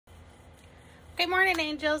Good morning,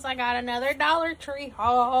 angels. I got another Dollar Tree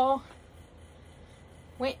haul.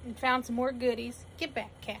 Went and found some more goodies. Get back,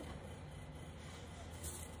 cat.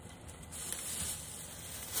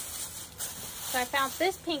 So I found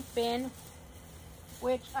this pink bin,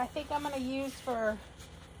 which I think I'm going to use for...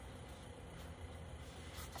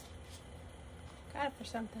 Got it for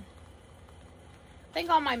something. I think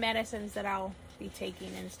all my medicines that I'll be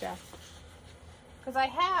taking and stuff. Because I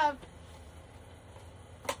have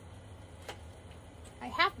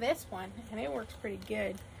this one, and it works pretty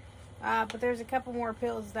good. But there's a couple more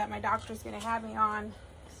pills that my doctor's going to have me on.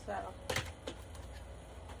 So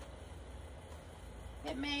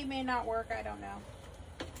it may not work. I don't know.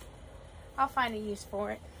 I'll find a use for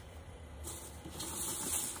it.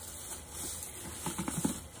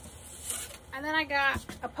 And then I got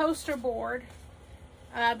a poster board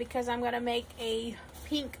because I'm going to make a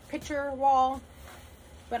pink picture wall.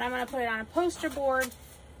 But I'm going to put it on a poster board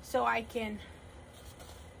so I can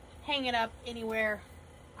hang it up anywhere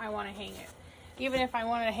I want to hang it. Even if I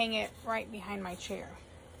wanted to hang it right behind my chair.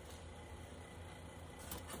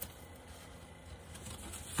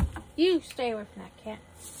 You stay away from that cat.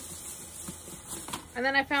 And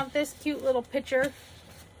then I found this cute little picture.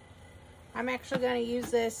 I'm actually going to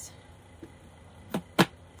use this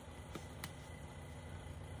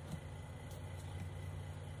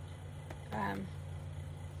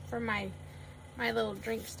for my little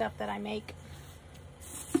drink stuff that I make.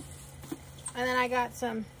 And then I got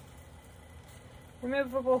some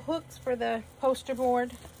removable hooks for the poster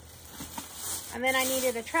board. And then I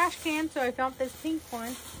needed a trash can, so I found this pink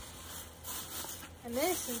one. And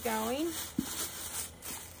this is going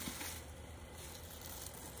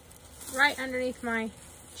right underneath my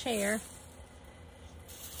chair.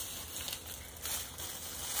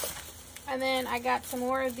 And then I got some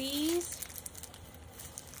more of these.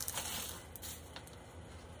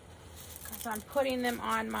 Because I'm putting them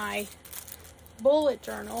on my bullet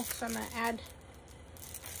journal, so I'm going to add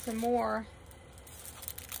some more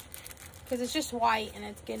because it's just white and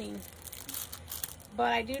it's getting,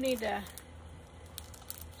 but I do need to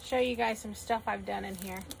show you guys some stuff I've done in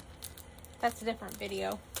here. That's a different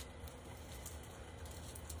video.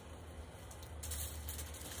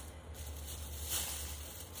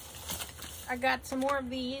 I got some more of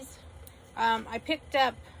these. I picked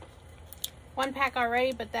up one pack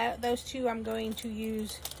already, but those two I'm going to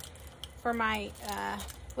use for my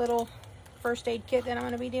little first aid kit that I'm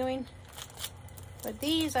going to be doing. But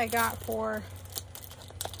these I got for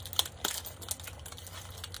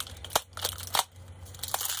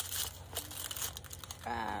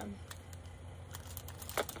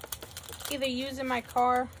either use in my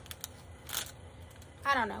car.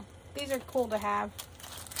 I don't know. These are cool to have.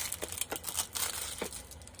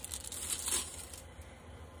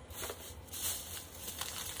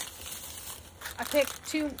 I picked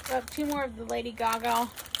two more of the Lady Gaga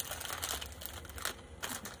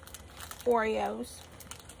Oreos.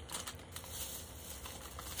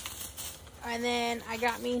 And then I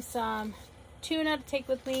got me some tuna to take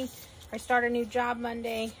with me. I start a new job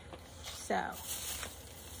Monday. So.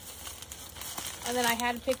 And then I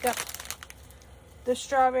had to pick up the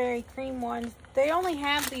strawberry cream ones. They only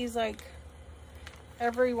have these like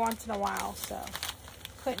every once in a while, so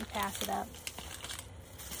couldn't pass it up.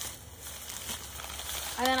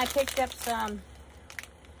 And then I picked up some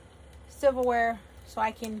silverware so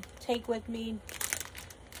I can take with me.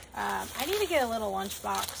 I need to get a little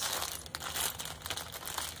lunchbox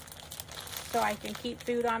so I can keep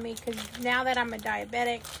food on me, because now that I'm a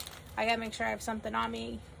diabetic, I gotta make sure I have something on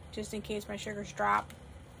me just in case my sugars drop.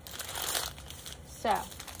 So,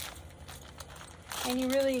 and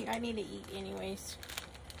I need to eat anyways.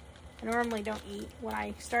 I normally don't eat. When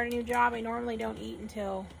I start a new job, I normally don't eat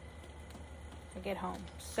until I get home.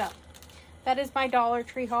 So that is my Dollar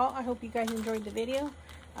Tree haul. I hope you guys enjoyed the video.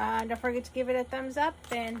 Don't forget to give it a thumbs up,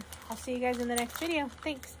 and I'll see you guys in the next video.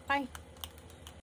 Thanks. Bye.